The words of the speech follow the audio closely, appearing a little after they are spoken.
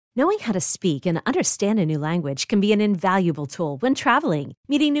Knowing how to speak and understand a new language can be an invaluable tool when traveling,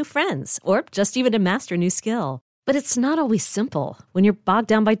 meeting new friends, or just even to master a new skill. But it's not always simple when you're bogged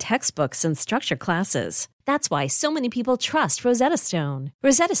down by textbooks and structured classes. That's why so many people trust Rosetta Stone.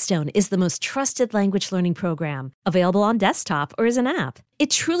 Rosetta Stone is the most trusted language learning program, available on desktop or as an app. It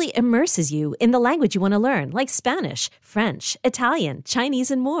truly immerses you in the language you want to learn, like Spanish, French, Italian,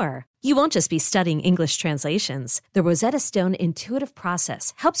 Chinese, and more. You won't just be studying English translations. The Rosetta Stone intuitive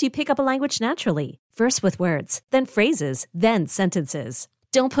process helps you pick up a language naturally, first with words, then phrases, then sentences.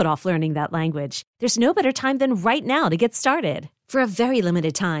 Don't put off learning that language. There's no better time than right now to get started. For a very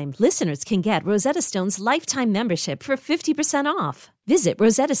limited time, listeners can get Rosetta Stone's lifetime membership for 50% off. Visit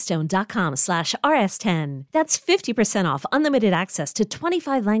rosettastone.com/rs10. That's 50% off unlimited access to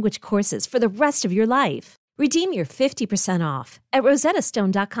 25 language courses for the rest of your life. Redeem your 50% off at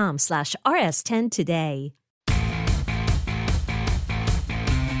rosettastone.com/rs10 today.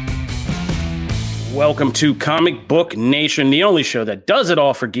 Welcome to Comic Book Nation, the only show that does it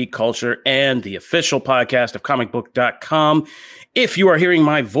all for geek culture and the official podcast of comicbook.com. If you are hearing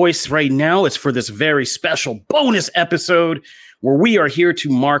my voice right now, it's for this very special bonus episode where we are here to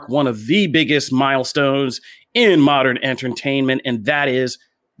mark one of the biggest milestones in modern entertainment, and that is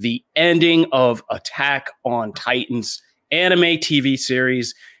the ending of Attack on Titan's anime TV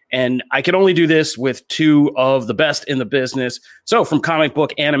series. And I can only do this with two of the best in the business. So from Comic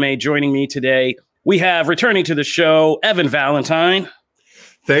Book Anime, joining me today, we have, returning to the show, Evan Valentine.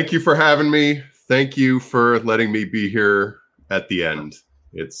 Thank you for having me. Thank you for letting me be here at the end.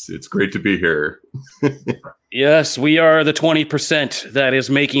 It's great to be here. Yes, we are the 20% that is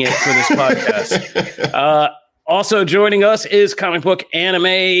making it for this podcast. Also joining us is Comic Book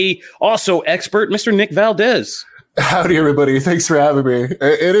Anime, also expert, Mr. Nick Valdez. Howdy, everybody. Thanks for having me.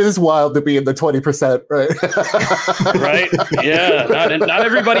 It is wild to be in the 20%, right? Right? Yeah. Not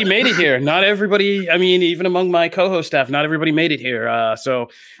everybody made it here. Not everybody, I mean, even among my co-host staff, not everybody made it here. So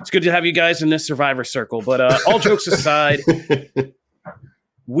it's good to have you guys in this Survivor Circle. But all jokes aside,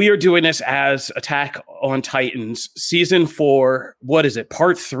 we are doing this as Attack on Titans Season 4. What is it?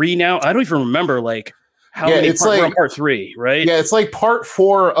 Part 3 now? I don't even remember, how many parts were on part 3, right? Yeah, it's like part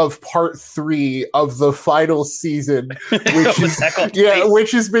 4 of part 3 of the final season,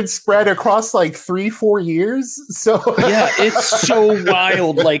 which has been spread across 3-4 years. So yeah, it's so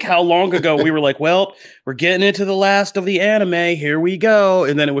wild. How long ago we were well, we're getting into the last of the anime. Here we go.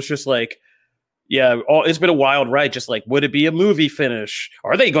 And then it was just it's been a wild ride. Just would it be a movie finish?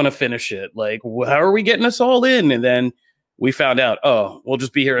 Are they going to finish it? How are we getting us all in? And then we found out, we'll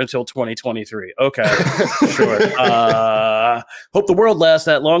just be here until 2023. Okay, sure. Hope the world lasts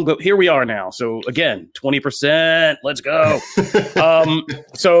that long, but here we are now. So again, 20%, let's go.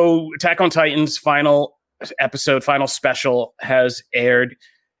 So Attack on Titan's final episode, final special has aired,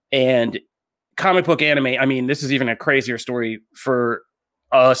 and Comic Book Anime, I mean, this is even a crazier story for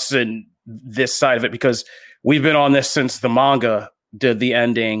us and this side of it, because we've been on this since the manga did the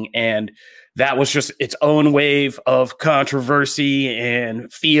ending, and that was just its own wave of controversy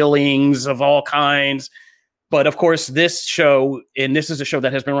and feelings of all kinds. But of course, this show, and this is a show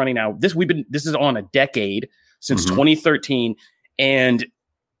that has been running now. This is on a decade since 2013, and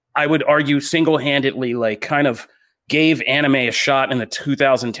I would argue single-handedly, kind of gave anime a shot in the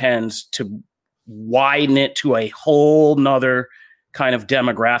 2010s to widen it to a whole nother kind of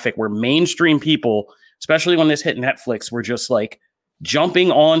demographic where mainstream people, especially when this hit Netflix, were just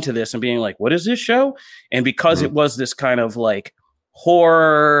jumping onto this and being what is this show? And because it was this kind of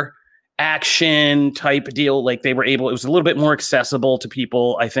horror action type deal, it was a little bit more accessible to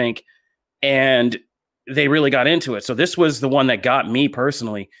people, I think, and they really got into it. So this was the one that got me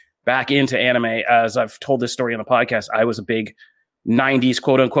personally back into anime. As I've told this story on the podcast, I was a big 90s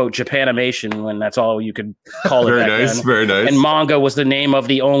quote unquote Japanimation, when that's all you could call it. Very nice. And manga was the name of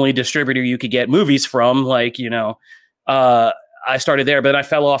the only distributor you could get movies from. I started there, but I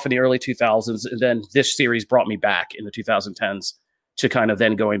fell off in the early 2000s. And then this series brought me back in the 2010s to kind of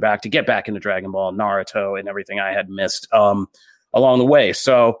then going back to get back into Dragon Ball, Naruto, and everything I had missed along the way.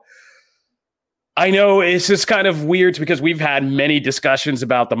 So I know it's just kind of weird because we've had many discussions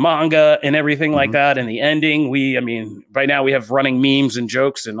about the manga and everything like that, and the ending. Right now we have running memes and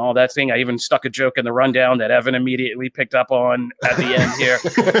jokes and all that thing. I even stuck a joke in the rundown that Evan immediately picked up on at the end here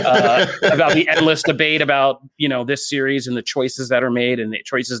about the endless debate about, this series and the choices that are made and the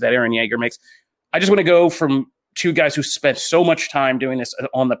choices that Eren Yeager makes. I just want to go from two guys who spent so much time doing this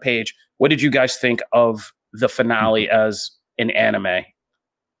on the page. What did you guys think of the finale as an anime?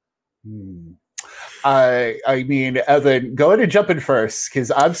 I mean, Evan, go ahead and jump in first,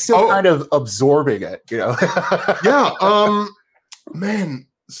 because I'm still kind of absorbing it, Yeah, man.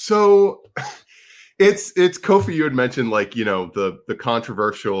 So it's Kofi, you had mentioned, like, you know, the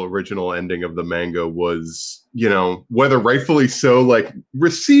controversial original ending of the manga was, you know, whether rightfully so, like,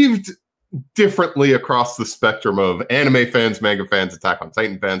 received differently across the spectrum of anime fans, manga fans, Attack on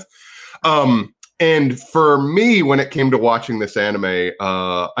Titan fans. And for me, when it came to watching this anime,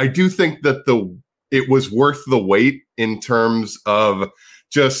 I do think that it was worth the wait in terms of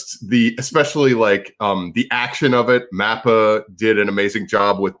just especially like the action of it. Mappa did an amazing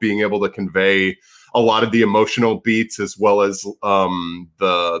job with being able to convey a lot of the emotional beats, as well as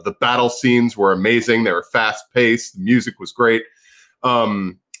the battle scenes were amazing. They were fast paced. The music was great.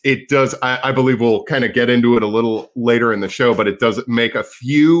 It does, I believe we'll kind of get into it a little later in the show, but it does make a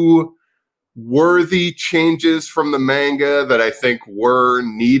few worthy changes from the manga that I think were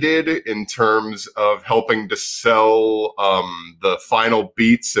needed in terms of helping to sell the final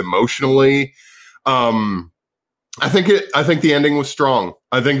beats emotionally. I think the ending was strong.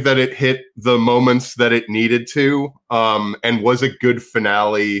 I think that it hit the moments that it needed to, and was a good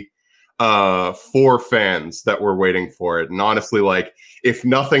finale for fans that were waiting for it. And honestly, like, if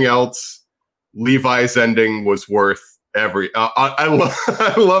nothing else, Levi's ending was worth I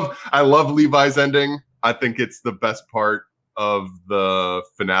love Levi's ending. I think it's the best part of the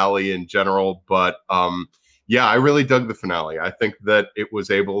finale in general. But yeah, I really dug the finale. I think that it was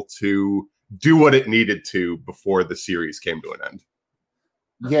able to do what it needed to before the series came to an end.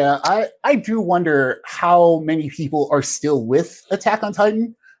 Yeah, I do wonder how many people are still with Attack on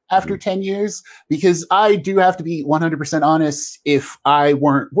Titan after 10 years, because I do have to be 100% honest. If I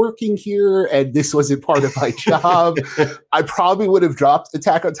weren't working here and this wasn't part of my job, I probably would have dropped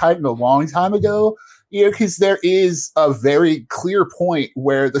Attack on Titan a long time ago. You know, because there is a very clear point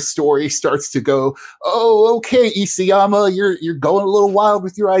where the story starts to go, oh, okay, Isayama, you're going a little wild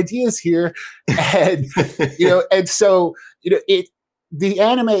with your ideas here, and you know, and so you know the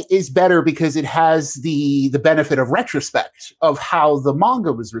anime is better because it has the benefit of retrospect of how the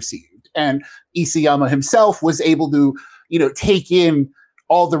manga was received. And Isayama himself was able to, you know, take in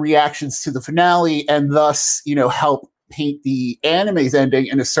all the reactions to the finale and thus, you know, help paint the anime's ending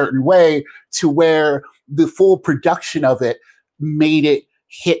in a certain way to where the full production of it made it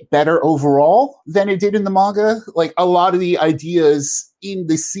hit better overall than it did in the manga. Like, a lot of the ideas in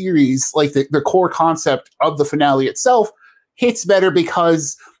the series, like the core concept of the finale itself, hits better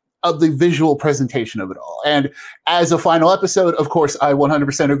because of the visual presentation of it all. And as a final episode, of course, I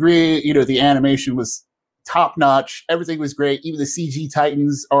 100% agree. You know, the animation was top notch. Everything was great. Even the CG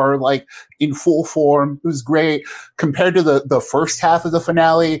Titans are like in full form. It was great compared to the first half of the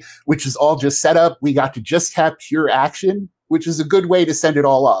finale, which is all just set up. We got to just have pure action, which is a good way to send it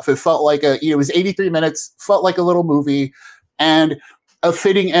all off. It felt like it was 83 minutes, felt like a little movie, and a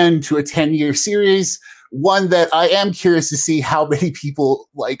fitting end to a 10-year series. One that I am curious to see how many people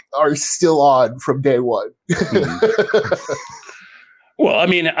like are still on from day one. Well, I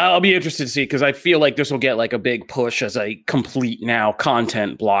mean, I'll be interested to see, because I feel like this will get like a big push as a complete now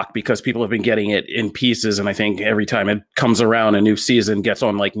content block, because people have been getting it in pieces. And I think every time it comes around, a new season gets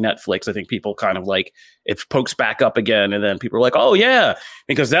on like Netflix, I think people kind of like it pokes back up again. And then people are like, oh, yeah,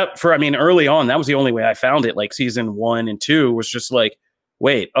 because early on, that was the only way I found it. Like season 1 and 2 was just like,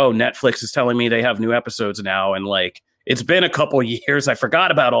 wait, oh, Netflix is telling me they have new episodes now. And like, it's been a couple of years. I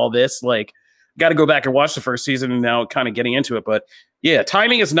forgot about all this. Like, got to go back and watch the first season and now kind of getting into it. But yeah,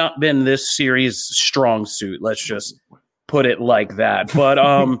 timing has not been this series' strong suit. Let's just put it like that. But,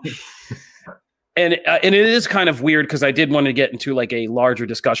 and it is kind of weird, because I did want to get into like a larger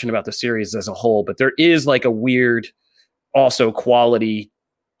discussion about the series as a whole, but there is like a weird also quality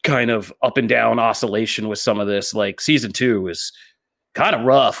kind of up and down oscillation with some of this. Like season 2 is kind of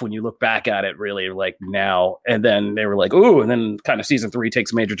rough when you look back at it really like now. And then they were like, ooh, and then kind of season 3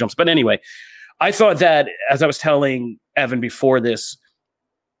 takes major jumps. But anyway, I thought that, as I was telling Evan before this,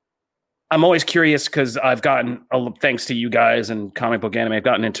 I'm always curious, because I've gotten, thanks to you guys and Comic Book Anime, I've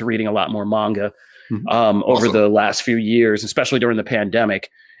gotten into reading a lot more manga over the last few years, especially during the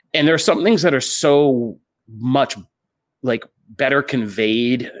pandemic. And there are some things that are so much like better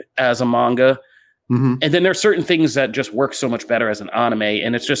conveyed as a manga. Mm-hmm. And then there are certain things that just work so much better as an anime.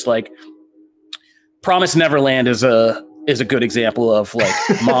 And it's just like Promised Neverland is a good example of like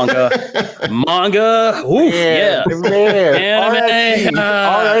manga. Oof, yeah. Anime.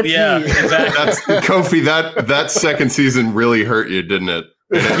 Yeah, exactly. That's Kofi. That second season really hurt you, didn't it?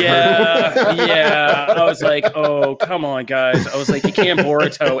 Yeah. I was like, oh, come on, guys. I was like, you can't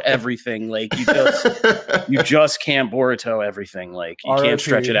Boruto everything. Like, you just can't Boruto everything. Like, you can't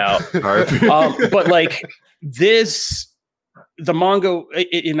stretch it out. But like this, the manga,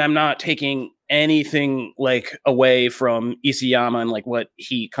 and I'm not taking anything like away from Isayama and like what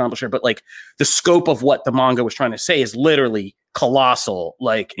he accomplished here, but like the scope of what the manga was trying to say is literally colossal,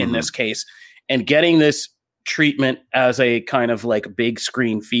 like in this case, and getting this treatment as a kind of like big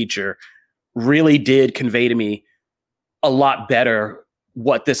screen feature really did convey to me a lot better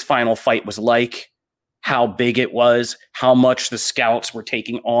what this final fight was like, how big it was, how much the scouts were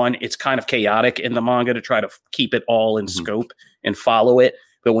taking on. It's kind of chaotic in the manga to try to keep it all in scope and follow it.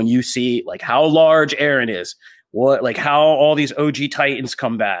 But when you see like how large Eren is, what, like how all these OG Titans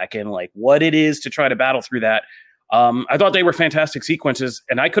come back and like what it is to try to battle through that. I thought they were fantastic sequences,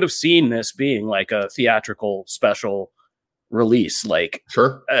 and I could have seen this being like a theatrical special release, like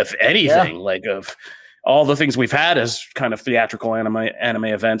if anything, like of all the things we've had as kind of theatrical anime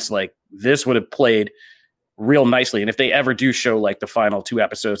events, like this would have played real nicely. And if they ever do show like the final 2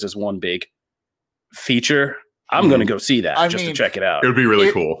 episodes as one big feature, I'm going to go see that to check it out. It would be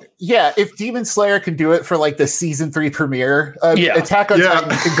really cool. Yeah, if Demon Slayer can do it for like the season 3 premiere, Attack on Titan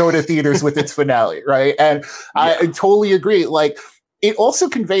can go to theaters with its finale, right? And I totally agree. Like, it also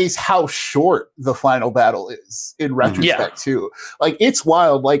conveys how short the final battle is in retrospect too. Like, it's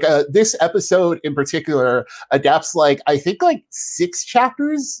wild. Like, this episode in particular adapts like, I think like 6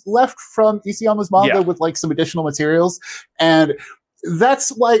 chapters left from Isayama's manga with like some additional materials. And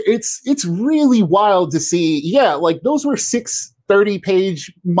that's like, it's really wild to see. Yeah, like those were 6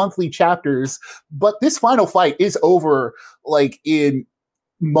 30-page monthly chapters, but this final fight is over like in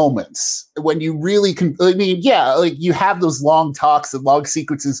moments when you really can. I mean, yeah, like you have those long talks and long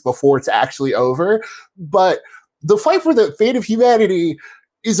sequences before it's actually over, but the fight for the fate of humanity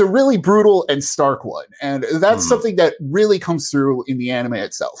is a really brutal and stark one. And that's something that really comes through in the anime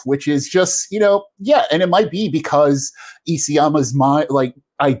itself, which is just, and it might be because Isayama's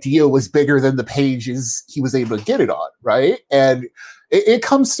idea was bigger than the pages he was able to get it on, right? And it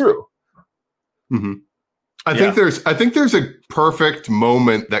comes through. I think there's a perfect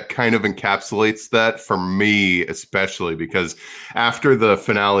moment that kind of encapsulates that for me, especially because after the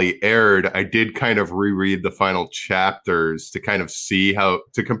finale aired, I did kind of reread the final chapters to kind of see how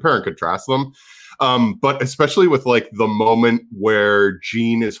to compare and contrast them. But especially with like the moment where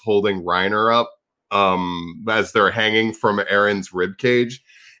Jean is holding Reiner up as they're hanging from Eren's ribcage.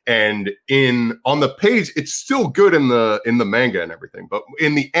 And on the page, it's still good in the manga and everything, but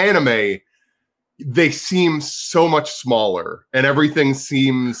in the anime, they seem so much smaller, and everything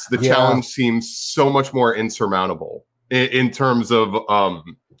seems, the challenge seems so much more insurmountable in terms of, how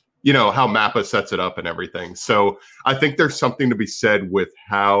Mappa sets it up and everything. So I think there's something to be said with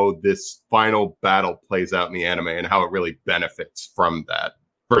how this final battle plays out in the anime and how it really benefits from that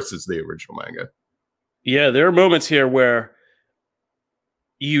versus the original manga. Yeah, there are moments here where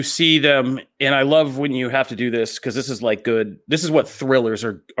you see them, and I love when you have to do this because this is like good. This is what thrillers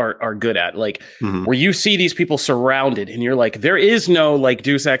are good at, like where you see these people surrounded, and you're like, there is no like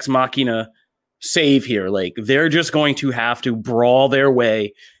Deus Ex Machina save here. Like they're just going to have to brawl their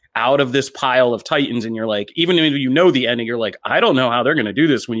way out of this pile of Titans, and you're like, even if you know the ending, you're like, I don't know how they're going to do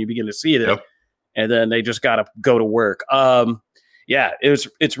this when you begin to see it, and then they just got to go to work. Yeah,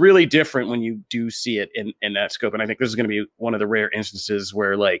 it's really different when you do see it in that scope. And I think this is going to be one of the rare instances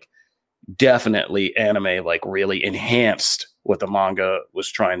where like definitely anime like really enhanced what the manga was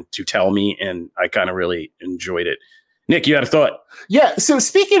trying to tell me. And I kind of really enjoyed it. Nick, you had a thought? Yeah. So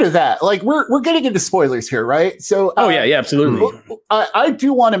speaking of that, like we're getting into spoilers here, right? So yeah, absolutely. I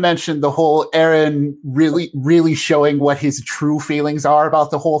do want to mention the whole Eren really, really showing what his true feelings are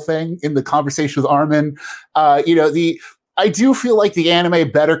about the whole thing in the conversation with Armin. I do feel like the anime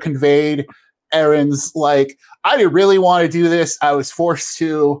better conveyed Eren's like, I didn't really want to do this. I was forced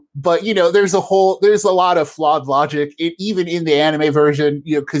to, but there's a lot of flawed logic even in the anime version,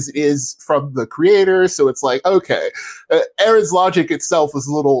 because it is from the creator. So it's like, okay, Eren's logic itself was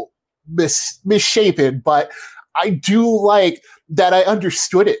a little misshapen, but I do like that I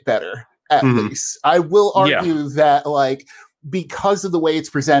understood it better. At least I will argue that like, because of the way it's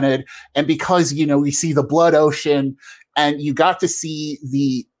presented and because, we see the blood ocean, and you got to see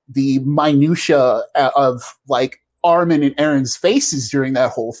the minutia of like Armin and Eren's faces during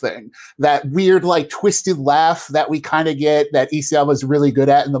that whole thing. That weird, like twisted laugh that we kind of get that Isayama's really good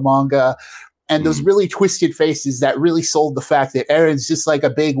at in the manga. And those really twisted faces that really sold the fact that Eren's just like a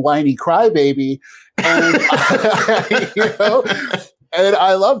big whiny crybaby. And, and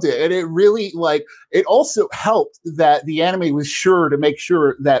I loved it. And it really it also helped that the anime was sure to make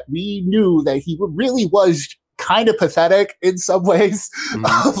sure that we knew that he really was kind of pathetic in some ways.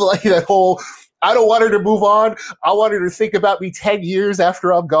 Like that whole, I don't want her to move on. I want her to think about me 10 years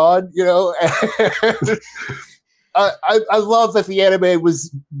after I'm gone, I love that the anime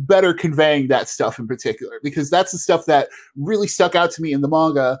was better conveying that stuff in particular, because that's the stuff that really stuck out to me in the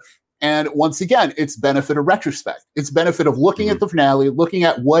manga. And once again, it's benefit of retrospect. It's benefit of looking at the finale, looking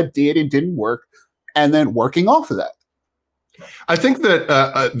at what did and didn't work, and then working off of that. I think that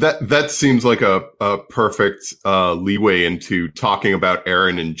that seems like a perfect leeway into talking about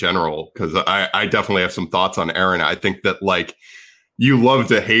Eren in general, because I definitely have some thoughts on Eren. I think that like you love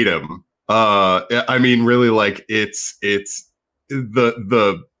to hate him. I mean, really, like it's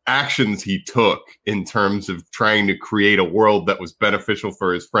the actions he took in terms of trying to create a world that was beneficial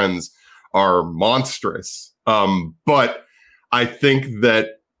for his friends are monstrous. But I think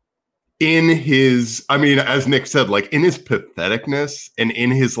that in his, I mean, as Nick said, like in his patheticness and in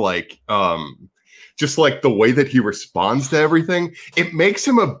his like, just like the way that he responds to everything, it makes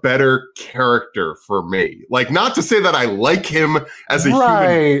him a better character for me. Like, not to say that I like him as a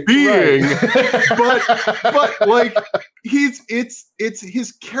human being, but like it's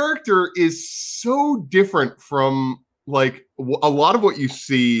his character is so different from like a lot of what you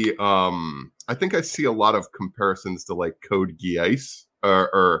see. I think I see a lot of comparisons to like Code Geass.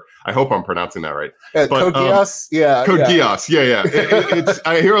 Or I hope I'm pronouncing that right. Code Geass, Code Geass, yeah. It's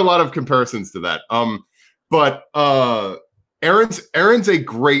I hear a lot of comparisons to that. But Eren's a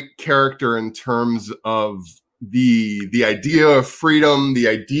great character in terms of the idea of freedom, the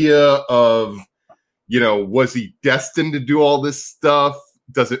idea of, you know, was he destined to do all this stuff?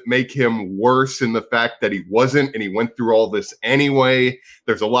 Does it make him worse in the fact that he wasn't and he went through all this anyway?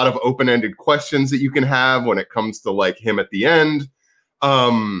 There's a lot of open-ended questions that you can have when it comes to like him at the end.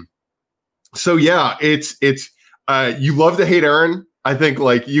 So yeah, it's you love to hate Eren. I think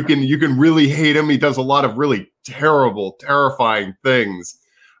like you can really hate him. He does a lot of really terrible, terrifying things.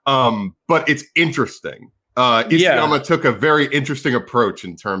 But it's interesting. Isayama took a very interesting approach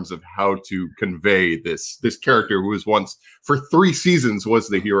in terms of how to convey this character who was once for 3 seasons was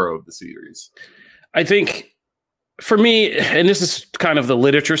the hero of the series. I think for me, and this is kind of the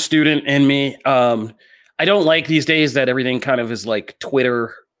literature student in me, I don't like these days that everything kind of is like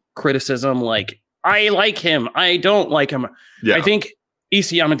Twitter criticism. Like, I like him, I don't like him. Yeah. I think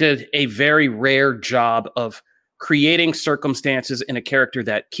Isayama did a very rare job of creating circumstances in a character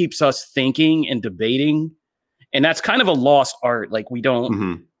that keeps us thinking and debating. And that's kind of a lost art. Like we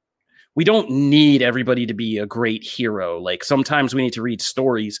don't need everybody to be a great hero. Like sometimes we need to read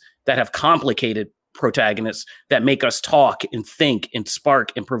stories that have complicated protagonists that make us talk and think and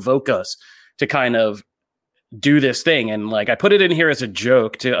spark and provoke us to kind of do this thing. And like I put it in here as a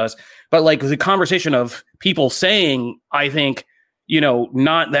joke to us, but like the conversation of people saying, I think, you know,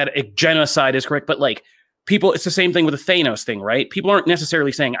 not that a genocide is correct, but like people, it's the same thing with the Thanos thing, right? People aren't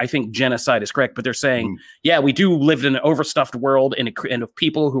necessarily saying, I think genocide is correct, but they're saying, yeah, we do live in an overstuffed world and of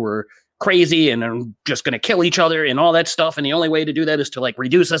people who are crazy and are just going to kill each other and all that stuff. And the only way to do that is to like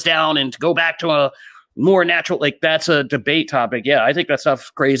reduce us down and to go back to a more natural, like that's a debate topic. Yeah, I think that stuff's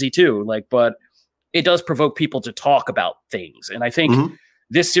crazy too. Like, but it does provoke people to talk about things. And I think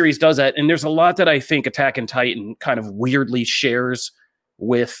this series does that. And there's a lot that I think Attack on Titan kind of weirdly shares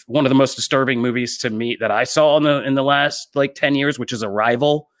with one of the most disturbing movies to me that I saw in the last like 10 years, which is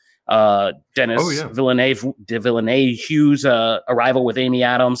Arrival. Denis Villeneuve's Arrival with Amy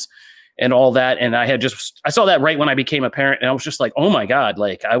Adams and all that. And I saw that right when I became a parent, and I was just like, oh my God,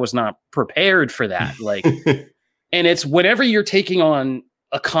 like I was not prepared for that. Like, and it's whenever you're taking on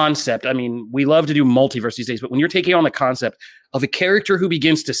a concept. I mean, we love to do multiverse these days, but when you're taking on the concept of a character who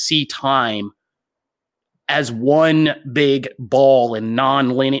begins to see time as one big ball and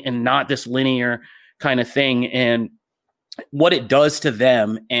non-linear and not this linear kind of thing, and what it does to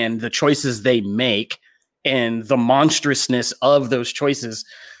them and the choices they make and the monstrousness of those choices,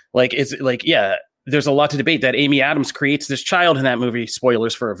 like it's like, yeah, there's a lot to debate. That Amy Adams creates this child in that movie,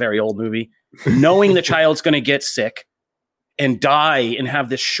 spoilers for a very old movie, knowing the child's going to get sick and die and have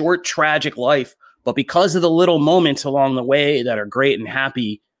this short, tragic life. But because of the little moments along the way that are great and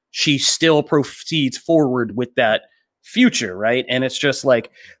happy, she still proceeds forward with that future, right? And it's just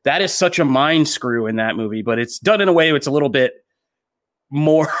like, that is such a mind screw in that movie, but it's done in a way it's a little bit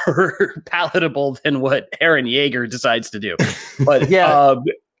more palatable than what Eren Yeager decides to do. But yeah,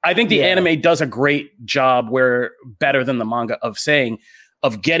 I think the anime does a great job, where better than the manga,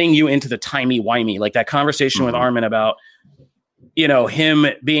 of getting you into the timey-wimey, like that conversation with Armin about, you know, him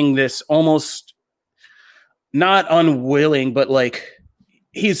being this almost not unwilling, but like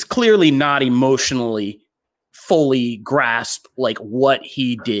he's clearly not emotionally fully grasp like what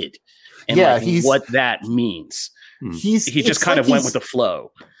he did and what that means. He just kind of went with the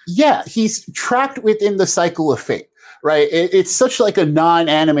flow. Yeah, he's trapped within the cycle of fate. right? It's such like a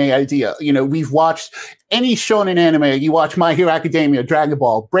non-anime idea. You know, we've watched any shonen anime. You watch My Hero Academia, Dragon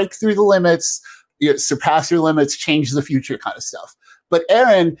Ball, break through the limits, surpass your limits, change the future kind of stuff. But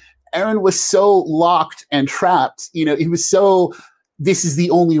Eren was so locked and trapped. You know, he was so, this is the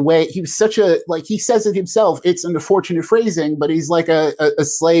only way. He was such a, like he says it himself, it's an unfortunate phrasing, but he's like a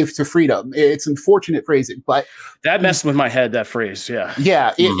slave to freedom. It's unfortunate phrasing, but that messed with my head, that phrase. Yeah.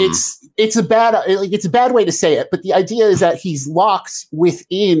 Yeah. It's a bad way to say it, but the idea is that he's locked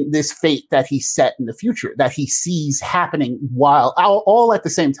within this fate that he set in the future, that he sees happening while all at the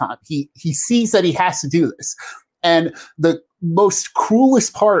same time. He sees that he has to do this. And the most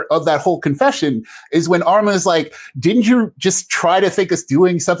cruelest part of that whole confession is when Arma is like, didn't you just try to think us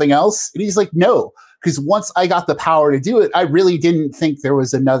doing something else? And he's like, no, because once I got the power to do it, I really didn't think there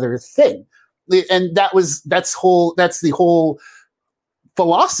was another thing. And that's the whole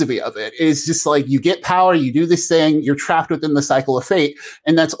philosophy of it, is just like, you get power, you do this thing, you're trapped within the cycle of fate.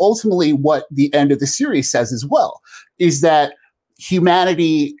 And that's ultimately what the end of the series says as well, is that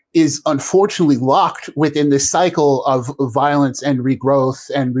humanity is unfortunately locked within this cycle of violence and regrowth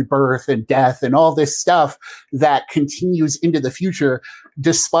and rebirth and death and all this stuff that continues into the future,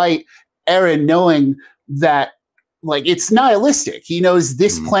 despite Eren knowing that, like, it's nihilistic. He knows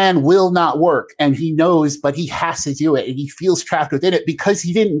this plan will not work, and he knows, but he has to do it, and he feels trapped within it because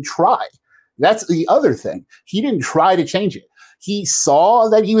he didn't try. That's the other thing. He didn't try to change it. He saw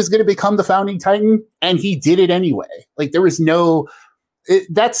that he was going to become the founding Titan, and he did it anyway. Like, there was no,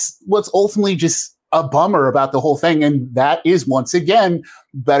 that's what's ultimately just a bummer about the whole thing. And that is, once again,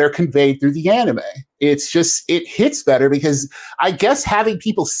 better conveyed through the anime. It's just, it hits better because I guess having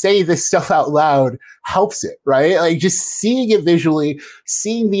people say this stuff out loud helps it, right? Like, just seeing it visually,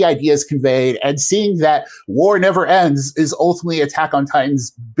 seeing the ideas conveyed, and seeing that war never ends is ultimately Attack on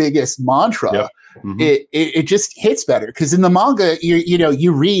Titan's biggest mantra. Yeah. Mm-hmm. It just hits better because in the manga,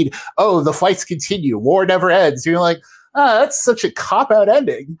 you read, oh, the fights continue, war never ends. You're like, oh, that's such a cop-out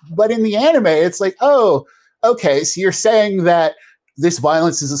ending. But in the anime, it's like, oh, okay, so you're saying that this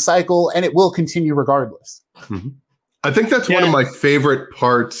violence is a cycle and it will continue regardless. Mm-hmm. I think that's one of my favorite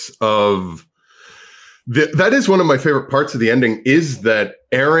parts of that is one of my favorite parts of the ending, is that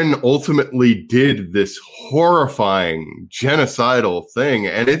Eren ultimately did this horrifying genocidal thing,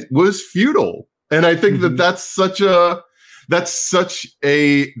 and it was futile. And I think that's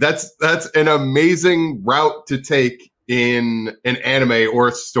an amazing route to take in an anime or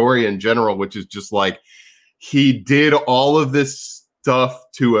a story in general, which is just like, he did all of this stuff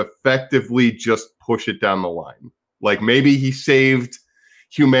to effectively just push it down the line. Like, maybe he saved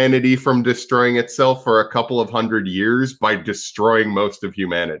humanity from destroying itself for a couple of 100 years by destroying most of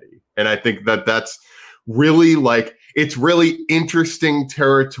humanity. And I think that's really, like, it's really interesting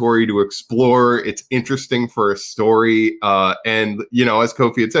territory to explore. It's interesting for a story. And, as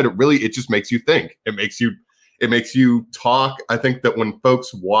Kofi had said, it just makes you think. It makes you talk. I think that when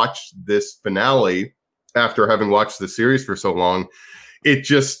folks watch this finale after having watched the series for so long, it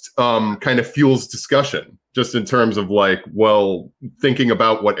just kind of fuels discussion, just in terms of, like, well, thinking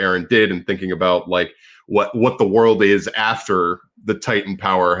about what Eren did and thinking about, like, what the world is after the Titan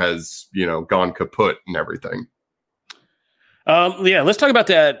power has, gone kaput and everything. Let's talk about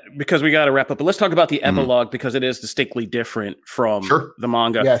that because we got to wrap up. But let's talk about the epilogue because it is distinctly different from the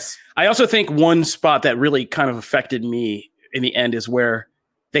manga. Yes. I also think one spot that really kind of affected me in the end is where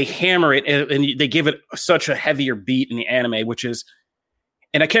they hammer it and they give it such a heavier beat in the anime, which is,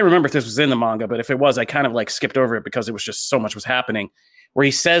 and I can't remember if this was in the manga, but if it was, I kind of like skipped over it because it was just so much was happening, where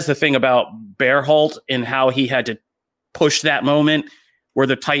he says the thing about Berholt and how he had to push that moment where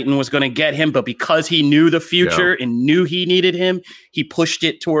the Titan was going to get him, but because he knew the future and knew he needed him, he pushed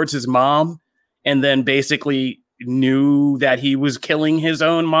it towards his mom, and then basically knew that he was killing his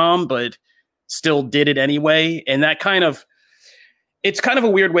own mom, but still did it anyway. And that it's kind of a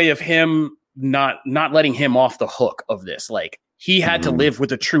weird way of him not letting him off the hook of this. Like, he had to live with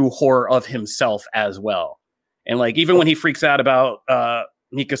the true horror of himself as well. And, like, even when he freaks out about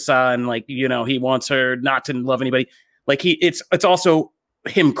Mikasa and, like, he wants her not to love anybody, like, it's also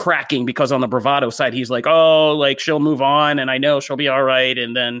him cracking because on the bravado side, he's like, oh, like, she'll move on and I know she'll be all right.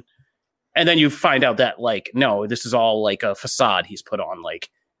 And then you find out that, like, no, this is all like a facade he's put on. Like,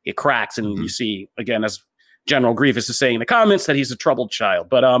 it cracks. And you see, again, as General Grievous is saying in the comments, that he's a troubled child.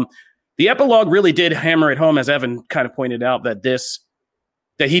 But the epilogue really did hammer it home, as Evan kind of pointed out, that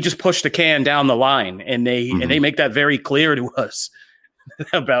he just pushed the can down the line, and they make that very clear to us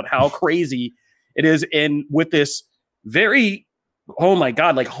about how crazy it is. And with this very, oh my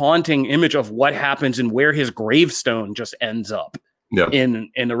God, like, haunting image of what happens and where his gravestone just ends up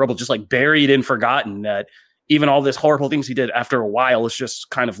in the rubble, just like buried and forgotten, that even all this horrible things he did after a while is just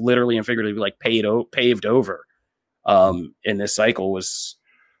kind of literally and figuratively like paved over in this cycle was,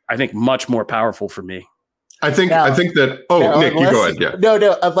 I think, much more powerful for me. I think that. Oh, Nick, you go ahead. Yeah.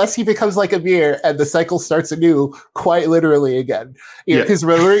 No. Unless he becomes like Ymir and the cycle starts anew, quite literally again. Because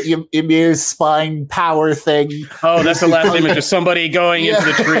remember Ymir's spine power thing. Oh, that's the last image of somebody going into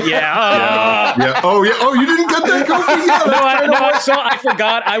the tree. Yeah. Yeah. Oh, yeah. Oh, you didn't get that, Kofi? Yeah. I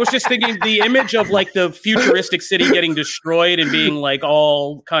forgot. I was just thinking the image of like the futuristic city getting destroyed and being like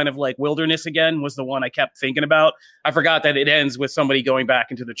all kind of like wilderness again was the one I kept thinking about. I forgot that it ends with somebody going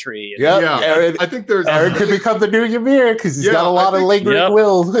back into the tree. Yeah. Aaron, I think there's Aaron could become the new Ymir because he's got a lot of lingering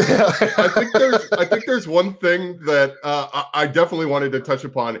will. I think there's one thing that I definitely wanted to touch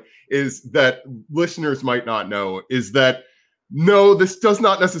upon is that listeners might not know is that no, this does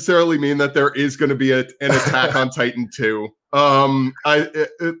not necessarily mean that there is going to be an Attack on Titan 2. Creator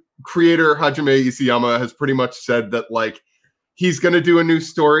Hajime Isayama has pretty much said that like he's going to do a new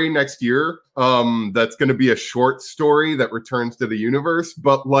story next year. That's going to be a short story that returns to the universe,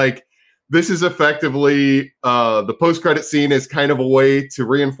 but like. This is effectively the post-credit scene is kind of a way to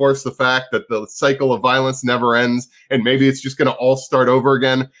reinforce the fact that the cycle of violence never ends, and maybe it's just going to all start over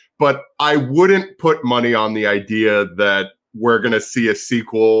again. But I wouldn't put money on the idea that we're going to see a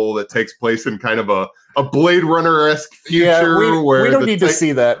sequel that takes place in kind of a Blade Runner-esque future. We don't need to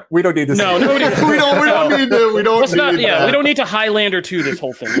see that. We don't need to see that. Nobody, we don't need to. We don't need that. We don't need to Highlander 2 this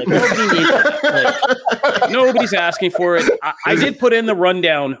whole thing. Like, nobody needs it. Like, nobody's asking for it. I did put in the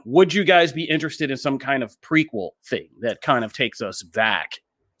rundown. Would you guys be interested in some kind of prequel thing that kind of takes us back?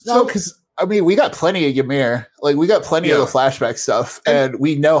 No, because I mean, we got plenty of Ymir. Like, we got plenty of the flashback stuff, and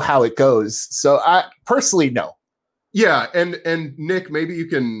we know how it goes. So I personally no. Yeah, and Nick, maybe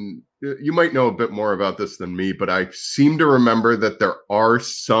you might know a bit more about this than me, but I seem to remember that there are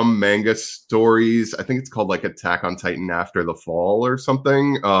some manga stories. I think it's called like Attack on Titan After the Fall or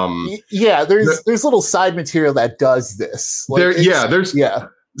something. There's little side material that does this. Like,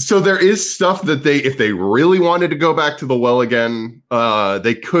 So there is stuff that if they really wanted to go back to the well again,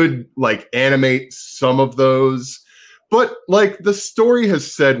 they could like animate some of those. But like the story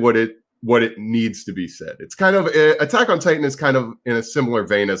has said what it needs to be said. It's kind of Attack on Titan is kind of in a similar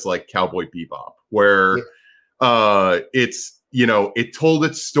vein as like Cowboy Bebop, where it's, it told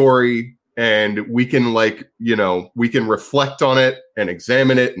its story and we can we can reflect on it and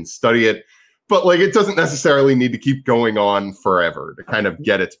examine it and study it. But like, it doesn't necessarily need to keep going on forever to kind of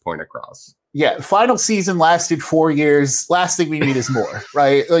get its point across. Yeah, final season lasted 4 years. Last thing we need is more,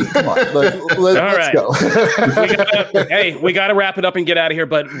 right? Like, come on, let's go. we got to wrap it up and get out of here.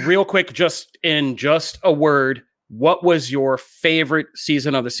 But real quick, just a word, what was your favorite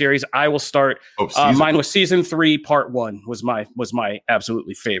season of the series? I will start. Mine was season 3, part 1 was my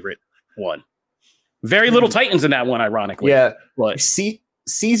absolutely favorite one. Very little Titans in that one, ironically. Yeah, but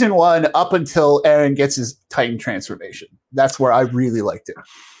season 1 up until Eren gets his Titan transformation. That's where I really liked it.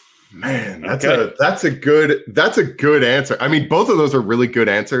 Man, that's a good answer. I mean, both of those are really good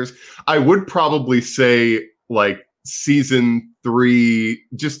answers. I would probably say like season 3,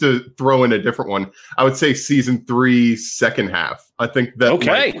 just to throw in a different one. I would say season 3 second half. I think that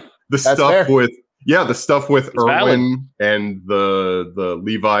the stuff with Erwin and the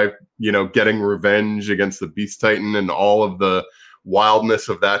Levi, getting revenge against the Beast Titan and all of the wildness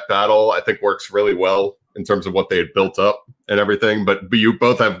of that battle, I think works really well in terms of what they had built up and everything. But you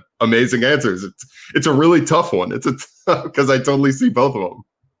both have amazing answers. It's a really tough one. It's because I totally see both of them.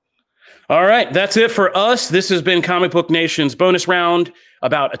 All right, that's it for us. This has been Comic Book Nation's bonus round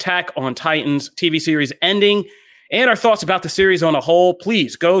about Attack on Titans TV series ending and our thoughts about the series on a whole.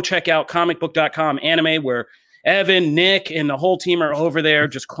 Please go check out comicbook.com anime, where Evan, Nick, and the whole team are over there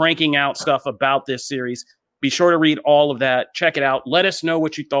just cranking out stuff about this series. Be sure to read all of that. Check it out. Let us know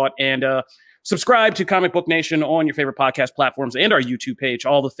what you thought. And subscribe to Comic Book Nation on your favorite podcast platforms and our YouTube page,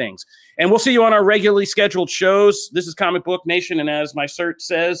 all the things. And we'll see you on our regularly scheduled shows. This is Comic Book Nation. And as my shirt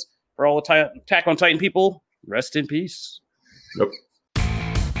says, for all the Attack on Titan people, rest in peace. Nope.